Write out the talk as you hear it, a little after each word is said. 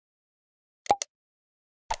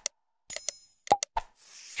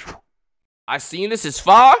I seen this is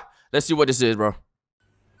far. Let's see what this is, bro.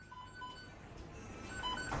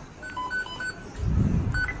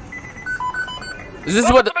 Is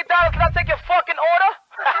this what the McDonald's, can I take your fucking order?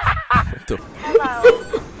 Hello.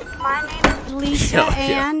 My name is Lisa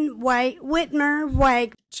Ann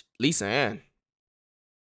Whitmer Lisa Ann.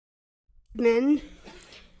 Wegman.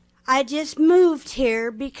 I just moved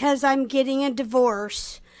here because I'm getting a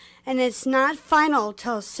divorce, and it's not final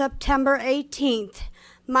till September 18th.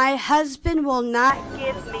 My husband will not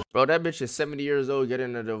give me. Bro, that bitch is 70 years old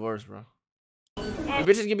getting a divorce, bro. The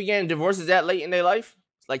bitches can be getting divorces that late in their life?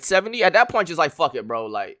 Like 70? At that point, just like, fuck it, bro.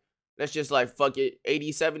 Like, let's just like, fuck it.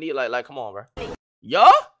 80, 70? Like, come on, bro. Yo?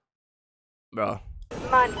 Bro.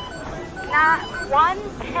 Money. Not one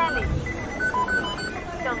penny.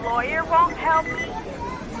 The lawyer won't help me.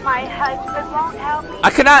 My husband won't help me.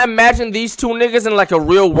 I cannot imagine these two niggas in like a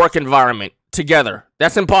real work environment together.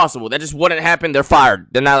 That's impossible. That just wouldn't happen. They're fired.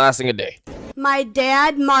 They're not lasting a day. My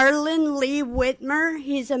dad, Marlon Lee Whitmer,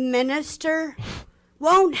 he's a minister,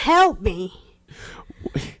 won't help me.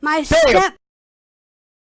 My step...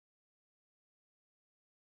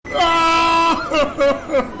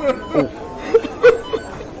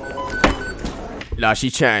 Nah, she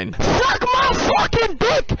chained. Suck my fucking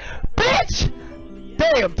dick, bitch!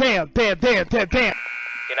 Damn.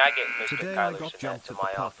 Can I get Mr. Today Kyler I got jumped to at my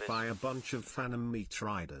the park office? by a bunch of Phantom meat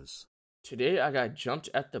riders. Today I got jumped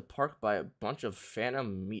at the park by a bunch of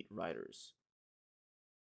Phantom meat riders.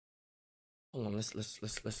 Hold on, let's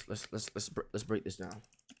break this down.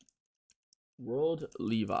 World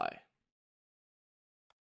Levi.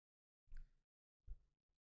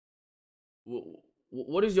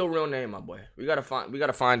 What is your real name, my boy? We gotta find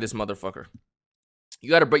this motherfucker. You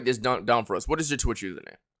gotta break this down for us. What is your Twitch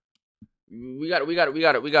username? We gotta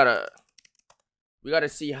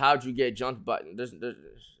see how'd you get jumped, but there's no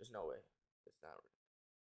way. It's not.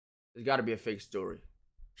 There's gotta be a fake story.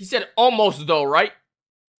 He said almost though, right?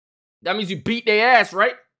 That means you beat their ass,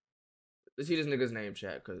 right? Let's see this nigga's name,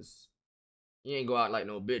 chat, cause he ain't go out like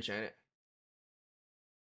no bitch, ain't it?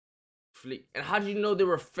 Fleet. And how did you know they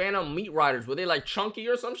were Phantom meat riders? Were they like chunky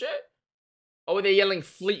or some shit? Or were they yelling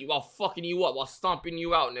fleet while fucking you up, while stomping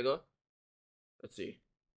you out, nigga? Let's see.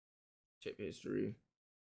 Check history.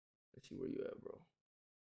 Let's see where you at, bro.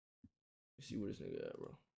 Let's see where this nigga at,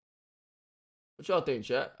 bro. What y'all think,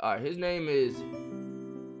 chat? Alright, his name is...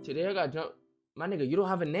 Today I got jumped. My nigga, you don't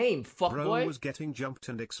have a name, fuck Bro boy. was getting jumped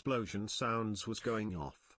and explosion sounds was going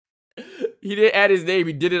off. He didn't add his name,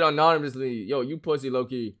 he did it anonymously. Yo, you pussy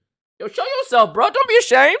low-key. Yo, show yourself, bro. Don't be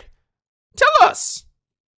ashamed. Tell us.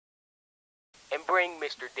 And bring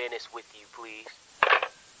Mr. Dennis with you, please.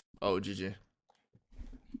 Oh, GG.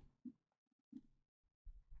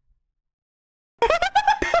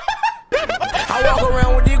 I walk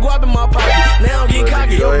around with this guap in my pocket. Now I'm getting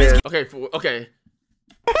cocky. Yo, bitch. Okay.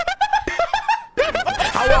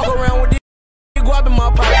 I walk around with this guap in my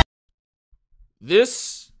pocket.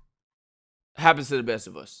 This happens to the best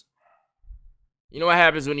of us. You know what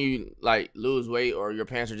happens when you like lose weight or your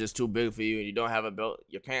pants are just too big for you and you don't have a belt?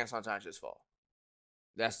 Your pants sometimes just fall.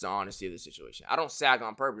 That's the honesty of the situation. I don't sag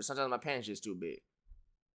on purpose. Sometimes my pants just too big.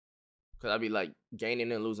 Cause I be like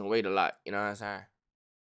gaining and losing weight a lot. You know what I'm saying?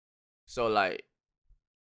 So like,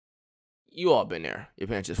 you all been there. Your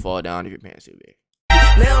pants just fall down if your pants too big.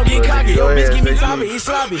 Now I'm getting cocky. Yo, bitch, give me toppy. He's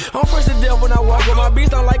sloppy. I'm first to death when I walk, but my bitch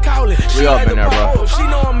don't like calling. We all been there, bro. She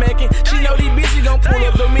know I'm macking. She know these bitches gon' pull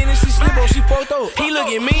up the minute she slip on. She fucked up. He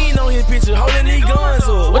looking mean on his picture, holding these guns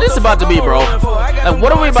up. What is about to be, bro? Like,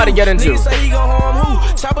 what are we about to get into? Niggas say he gon' harm who?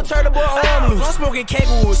 Chopper turtle boy arm loose. I'm smoking cake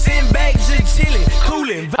wood, sitting back, just chilling,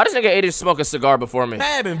 cooling. How this nigga ate to smoke a cigar before me?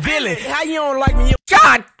 Vabbing, villain. How you don't like me?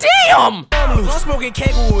 God damn! I'm smoking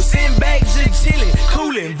cake wood, sitting back, just chilling,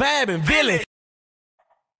 cooling, vabbing, villain.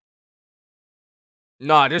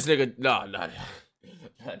 Nah, this nigga, nah,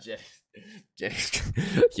 Janice.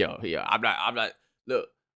 Yo, I'm not, look,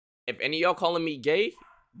 if any of y'all calling me gay,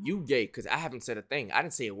 you gay, because I haven't said a thing. I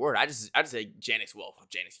didn't say a word. I just said, Janice, well,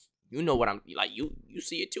 Janice, you know what I'm, like, you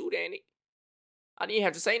see it too, Danny. I didn't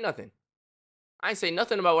have to say nothing. I ain't say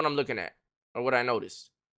nothing about what I'm looking at, or what I noticed.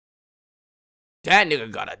 That nigga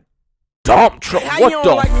got a dump truck. How What you the?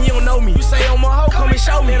 don't like me, you don't know me. You say I'm a hoe, come and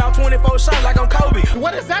show me. I'm 24 shots like I'm Kobe.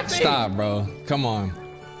 What is that thing? Stop, bro. Come on.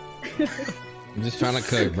 I'm just trying to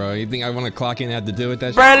cook, bro. You think I want to clock in and have to do with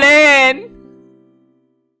that Berlin!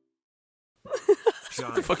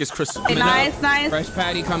 What the fuck is Crystal? Nice. Fresh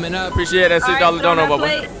patty coming up. Appreciate that $6 dono,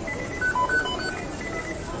 bubba.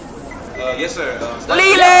 Yes, sir.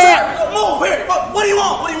 Leland! Move here. What do you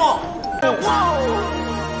want? What do you want?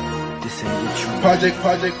 This ain't what you Project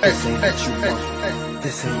X.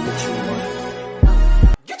 This ain't what you want.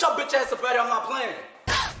 Get your bitch ass up out here. I'm not playing.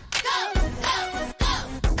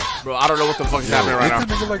 Bro, I don't know what the fuck is happening right now. Ain't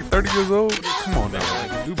that nigga like 30 years old? Come on now,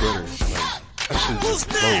 like, do better. Like, that shit is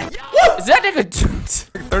low. Is that nigga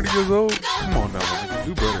 30 years old? Come on now, like,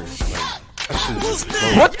 do better. Like, that shit is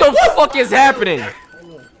low. What the fuck is happening?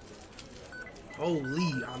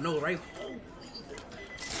 Holy, I know, right?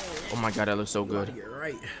 Oh my god, that looks so good. You're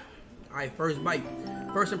right. All right, first bite.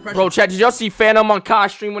 First impression. Bro, chat, did y'all see Phantom on Kai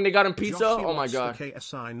stream when they got him pizza? Joshy Oh my watched god. the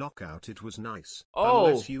KSI knockout, it was nice. Oh.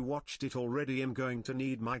 Unless you watched it already, I'm going to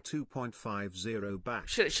need my 2.50 back.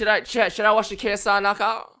 Should I watch the KSI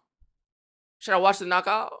knockout? Should I watch the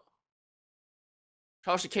knockout? Should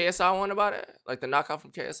I watch the KSI one about it? Like the knockout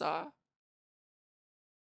from KSI?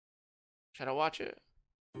 Should I watch it?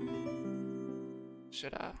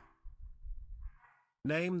 Should I?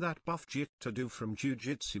 Name that buff jit to do from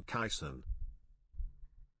Jujutsu Kaisen.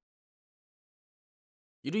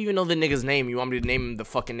 You don't even know the nigga's name. You want me to name him the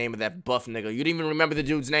fucking name of that buff nigga. You didn't even remember the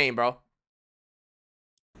dude's name, bro.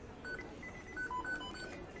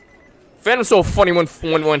 Phantom's so funny when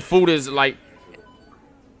food is like...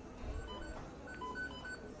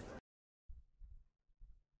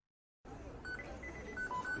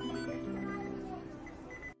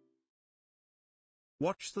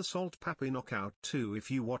 Watch the Salt Pappy knockout too if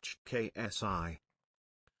you watched KSI.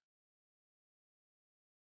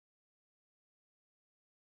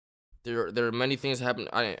 There are many things that happen.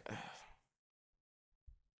 I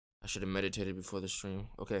should have meditated before the stream.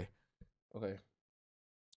 Okay.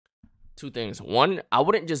 Two things. One, I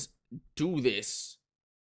wouldn't just do this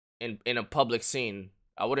in a public scene.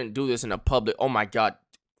 I wouldn't do this in a public. Oh my god.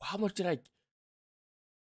 How much did I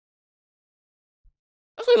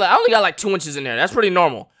only got like 2 inches in there. That's pretty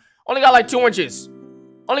normal. Only got like 2 inches.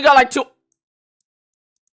 Only got like 2.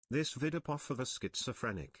 This vid off for the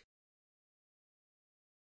schizophrenic.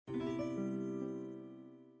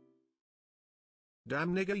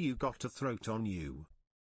 Damn nigga, you got a throat on you.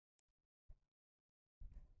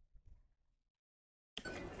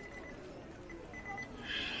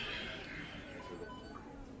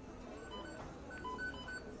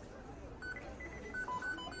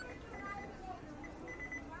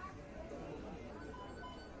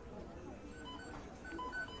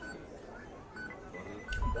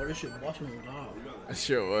 Oh, this shit watching me now.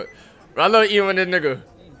 Sure, what? Bro, I love eating with this nigga.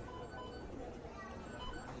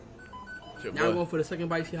 Shit, Now we're going for the second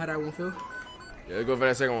bite, see how that one feels? Yeah, let's go for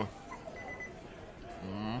that second one.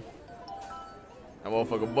 That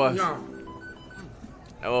motherfucker bust. Nah.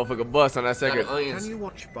 That motherfucker bust on that second. Can you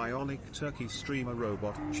watch Bionic Turkey streamer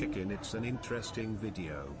Robot Chicken? It's an interesting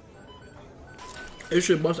video. This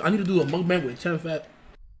shit bust. I need to do a mukbang with 10 fat.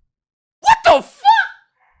 What the fuck?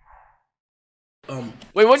 Um,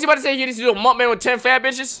 Wait, what's you about to say? You need to do a mukbang with 10 fat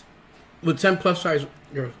bitches? with 10 plus size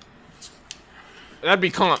girls. That'd be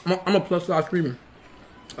calm. I'm a plus size streamer.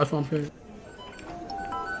 That's what I'm saying.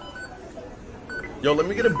 Yo, let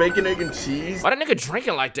me get a bacon, egg, and cheese. Why that nigga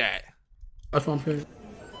drinking like that? That's what I'm saying.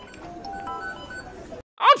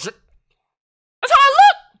 I don't drink. That's how I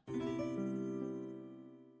look.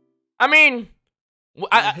 I mean,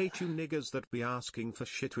 I hate you niggas that be asking for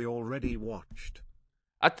shit we already watched.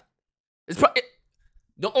 It's probably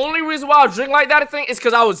the only reason why I drink like that. I think is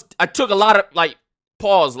because I took a lot of like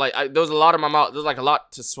pause. Like there was a lot in my mouth. There was like a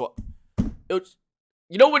lot to swallow.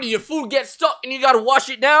 You know when your food gets stuck and you gotta wash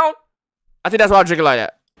it down. I think that's why I drink it like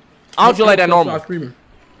that. I don't drink like that normal.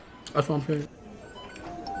 That's what I'm saying.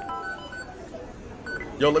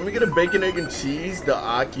 Yo, let me get a bacon, egg, and cheese the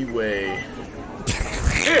Aki way.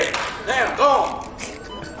 Shit! Damn, gone!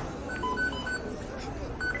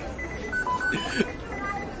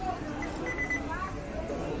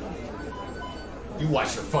 You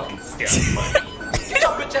watch your fucking step, buddy. Get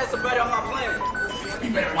your bitch ass up out here, I'm not playing.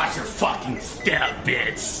 You better watch your fucking step,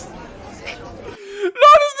 bitch. No,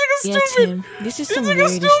 this nigga's stupid. Tim, this is some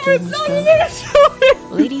very disturbing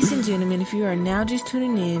stuff. Ladies and gentlemen, if you are now just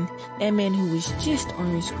tuning in, that man who was just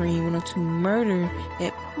on your screen went on to murder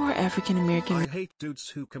that poor African American. I hate dudes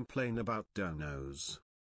who complain about donos.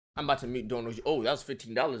 I'm about to meet donos. Oh, that was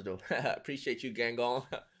 $15 though. Appreciate you, gang on.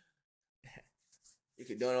 You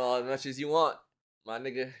can donate all as much as you want, my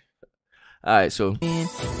nigga. Alright, so. And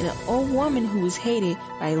an old woman who was hated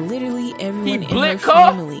by literally everyone in her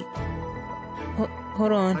car? family.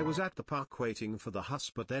 Hold on. I was at the park waiting for the bus,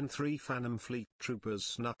 but then 3 Phantom Fleet troopers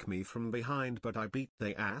snuck me from behind, but I beat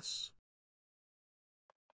they ass.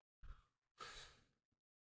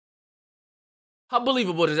 How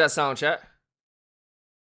believable does that sound, chat?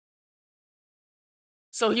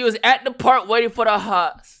 So he was at the park waiting for the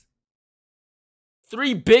bus.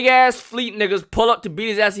 3 big ass fleet niggas pull up to beat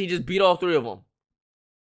his ass and he just beat all 3 of them.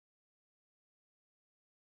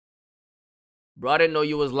 Bro, I didn't know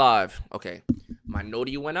you was live. Okay. My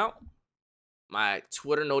noti went out. My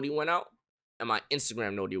Twitter noti went out. And my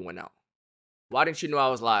Instagram noti went out. Why didn't you know I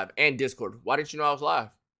was live? And Discord. Why didn't you know I was live?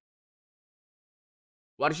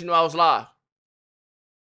 Why didn't you know I was live?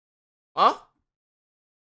 Huh?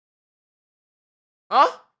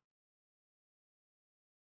 Huh?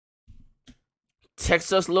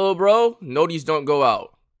 Text us, little bro. Noties don't go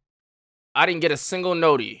out. I didn't get a single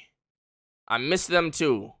noti. I missed them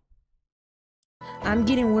too. I'm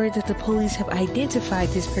getting word that the police have identified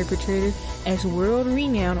this perpetrator as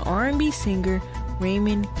world-renowned R&B singer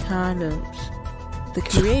Raymond Condoms, the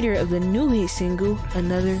creator of the new hit single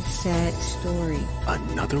Another Sad Story.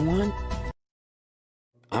 Another one?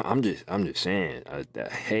 I'm just saying.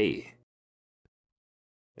 Hey,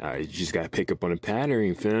 you just gotta pick up on the pattern.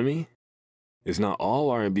 You feel me? It's not all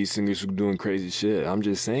R&B singers who are doing crazy shit. I'm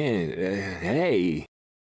just saying. Hey.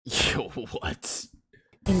 Yo, what?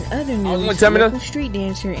 In other news, local street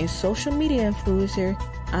dancer and social media influencer,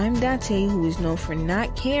 I'm Dante, who is known for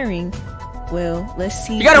not caring. Well, let's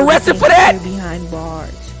see. You got arrested for that? Behind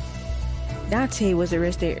bars. Dante was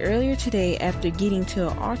arrested earlier today after getting to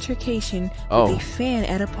an altercation with a fan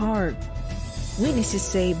at a park. Witnesses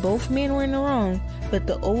say both men were in the wrong, but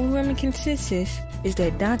the overwhelming consensus is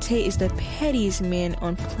that Dante is the pettiest man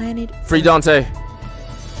on planet Free Dante.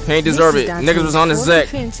 He ain't deserve it. Niggas was on his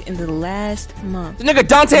Zach. In the last month. The nigga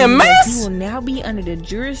Dante a mess? He will now be under the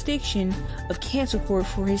jurisdiction of cancel court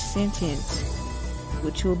for his sentence,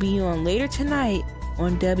 which will be on later tonight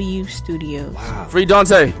on W Studios. Wow. Free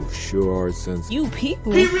Dante. People sure are sensitive. You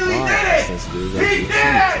people. He really did it. He did.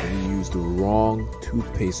 And you used the wrong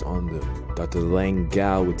toothpaste on them. Dr. Lang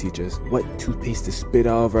Gal would teach us what toothpaste to spit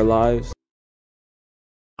out of our lives.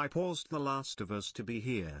 I paused The Last of Us to be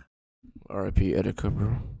here. R.I.P. Etika,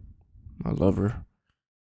 bro. I love her.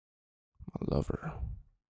 I love her.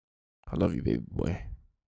 I love you, baby boy.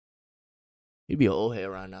 He'd be an old head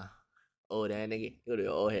right now. Old that nigga. He'll be an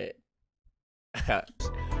old head.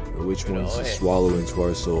 Which ones to swallow into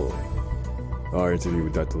our soul? Our interview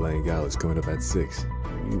with Dr. Lang Gal is coming up at 6.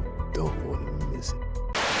 You don't want to miss it.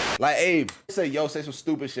 Like, Abe, say some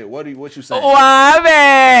stupid shit. What you say?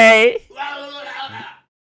 Why,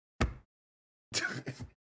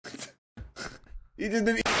 You just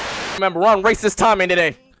didn't. Remember, we're on racist timing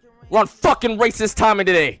today. We're on fucking racist timing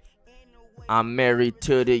today. I'm married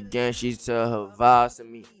to the gang. She's to her vibes to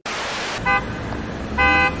me.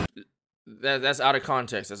 That's out of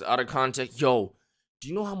context. That's out of context. Yo, do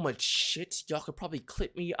you know how much shit y'all could probably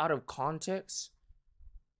clip me out of context?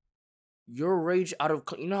 Yourrage out of...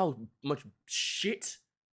 You know how much shit?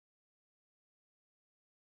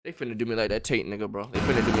 They finna do me like that Tate nigga, bro. They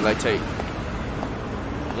finna do me like Tate.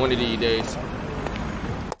 One of these days.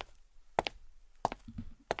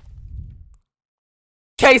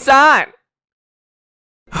 K-sign!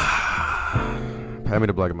 Pay me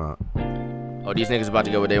to black him out. Oh, these niggas about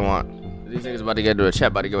to get what they want. These niggas about to get to a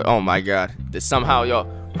chat, about to get. Oh my god. This somehow, y'all.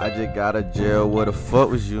 I just got a jail. Where the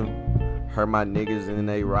fuck was you? Heard my niggas and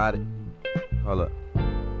they rotted. Hold up.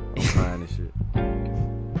 I'm crying this shit.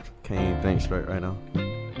 Can't even think straight right now.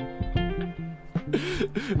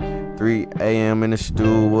 3 a.m. in the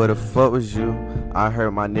stool. Where the fuck was you? I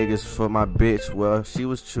heard my niggas for my bitch. Well, she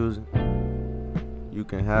was choosing. You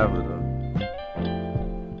can have it though.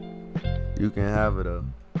 You can have it though.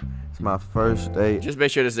 It's my first date. Just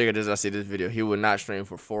make sure this nigga does not see this video. He will not stream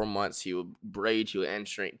for 4 months. He will braid. He will end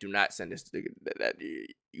stream. Do not send this nigga that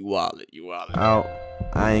you wallet. You wallet. Out.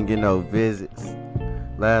 I ain't get no visits.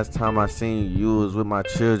 Last time I seen you was with my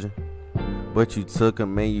children. But you took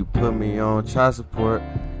them and you put me on child support.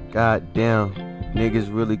 God damn. Niggas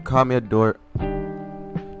really call me a dork.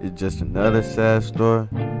 It's just another sad story.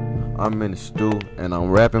 I'm in the stew and I'm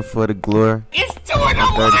rapping for the glory. It's 2 in the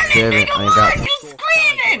morning, nigga. Why are you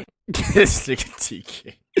screaming? This nigga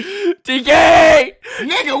TK. TK!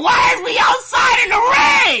 Nigga, why is we outside in the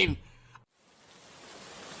rain?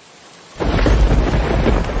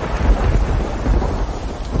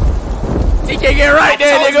 TK, get right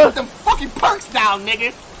there, nigga. Put them fucking perks down,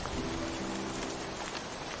 nigga.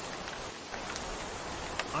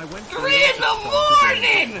 I went 3 in the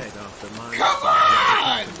morning! Come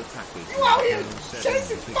on! You out here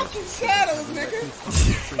chasing fucking shadows, nigga!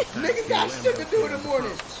 Niggas got shit to do in the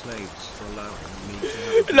morning!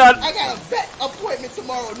 I got a vet appointment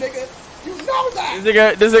tomorrow, nigga! You know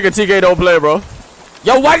that! This nigga TK don't play, bro.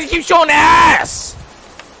 Yo, why do you keep showing the ass?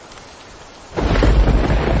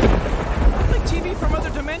 Like TV from other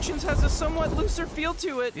dimensions has a somewhat looser feel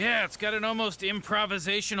to it. Yeah, it's got an almost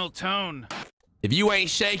improvisational tone. If you ain't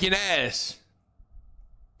shaking ass,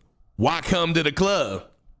 why come to the club?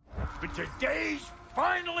 But today's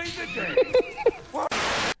finally the day.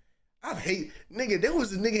 I hate nigga. There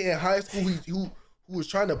was a nigga in high school who was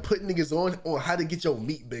trying to put niggas on how to get your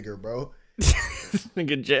meat bigger, bro.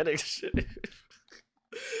 Nigga genetics shit.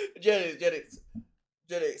 Genetics.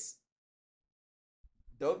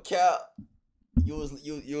 Don't count. You was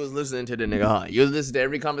listening to the nigga, huh? You was listening to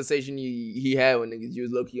every conversation he had with niggas. You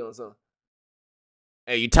was low key on something.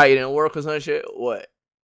 Hey, you tight in work or some shit? What?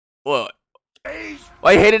 Why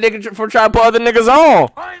you hate a nigga for trying to put other niggas on?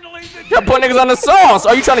 Trying to put niggas on the sauce.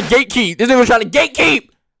 Are you trying to gatekeep? This nigga was trying to gatekeep.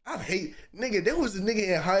 I hate nigga. There was a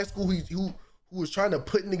nigga in high school who was trying to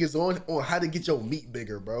put niggas on how to get your meat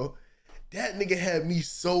bigger, bro. That nigga had me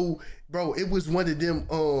so, bro. It was one of them.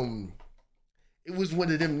 It was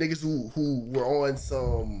one of them niggas who were on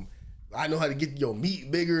some. I know how to get your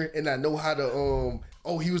meat bigger, and I know how to.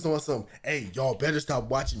 Oh, he was on some. Hey, y'all better stop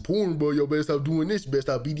watching porn, bro. Y'all better stop doing this. You better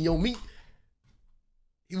stop beating your meat.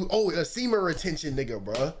 He was a semen retention nigga,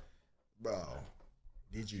 bro. Bro,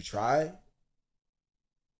 did you try?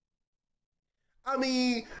 I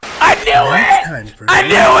mean, I knew it. I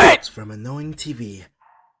knew it. From Annoying TV,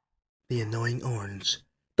 The Annoying Orange,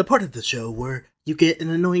 the part of the show where you get an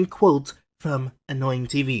annoying quote from Annoying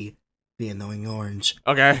TV, The Annoying Orange.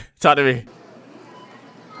 Okay, talk to me.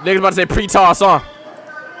 Niggas about to say pre-toss on.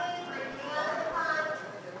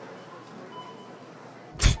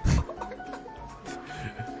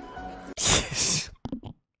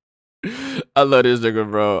 I love this nigga,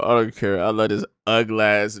 bro. I don't care. I love this ugly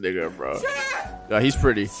ass nigga, bro. Yo, he's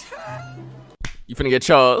pretty. You finna get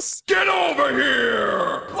Charles. Get over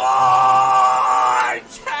here!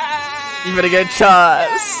 You finna get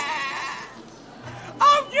Charles.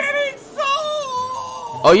 I'm getting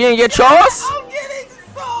sold! Oh, you didn't get Charles? I'm getting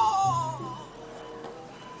sold!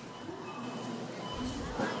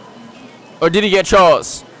 Or did he get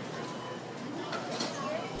Charles?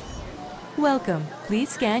 Welcome. Please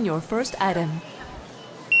scan your first item.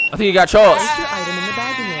 I think he got Charles. Place your item in the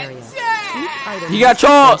bagging area. Each item He got must be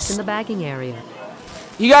Charles. placed in the bagging area.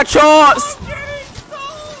 He got Charles.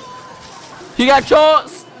 He got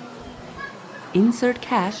Charles. Insert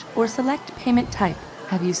cash or select payment type.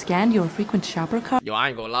 Have you scanned your frequent shopper card? Yo, I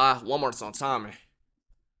ain't gonna lie. Walmart's on Tommy.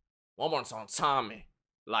 Walmart's on Tommy.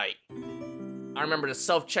 Like, I remember the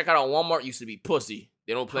self-checkout at Walmart used to be pussy.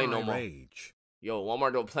 They don't play no more. Rage. Yo,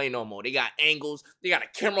 Walmart don't play no more. They got angles. They got a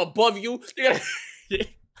camera above you. They got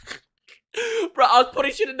Bro, I was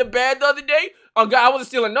putting shit in the bag the other day. Oh God, I wasn't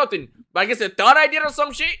stealing nothing. But I guess it thought I did or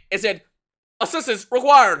some shit. It said, assistance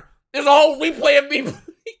required. There's a whole replay of me.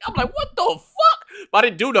 I'm like, what the fuck? But I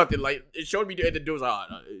didn't do nothing. Like, it showed me the dude was like, oh,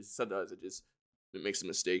 no. Sometimes it makes a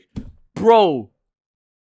mistake. Bro.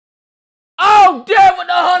 Oh, damn, with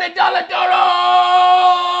the $100 dodo!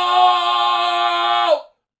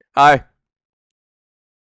 Hi.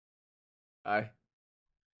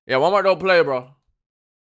 Yeah, Walmart don't play, bro.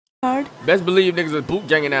 Card. Best believe niggas is boot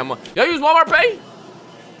ganging that money. Y'all use Walmart Pay?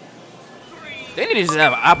 They need to just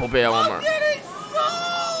have Apple Pay at Walmart.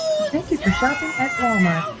 Thank you for shopping at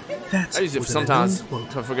Walmart. That's I use it sometimes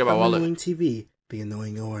to forget my wallet. Annoying TV, The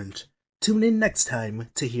Annoying Orange. Tune in next time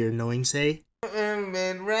to hear Annoying say.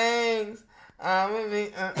 Rings. Oh,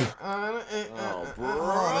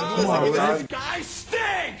 bro. This guy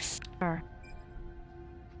stinks!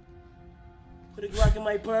 Put a Glock in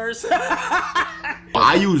my purse.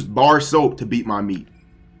 I used bar soap to beat my meat.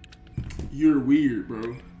 You're weird,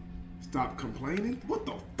 bro. Stop complaining. What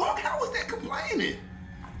the fuck? How was that complaining?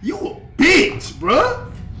 You a bitch,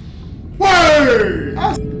 bro. Word.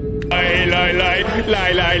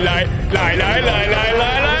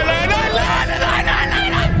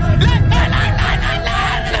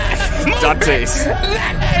 Dante's.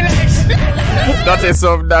 Dante's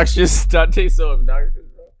so obnoxious. Dante's so obnoxious,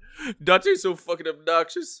 bro. Dante's so fucking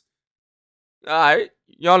obnoxious. Alright.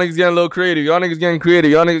 Y'all niggas getting a little creative. Y'all niggas getting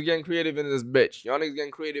creative. Y'all niggas getting creative in this bitch. Y'all niggas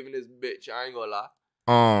getting creative in this bitch. I ain't gonna lie.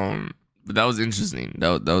 But that was interesting.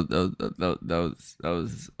 That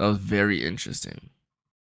was very interesting.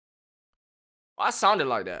 Why sounded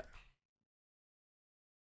like that?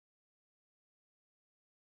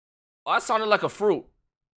 Why sounded like a fruit?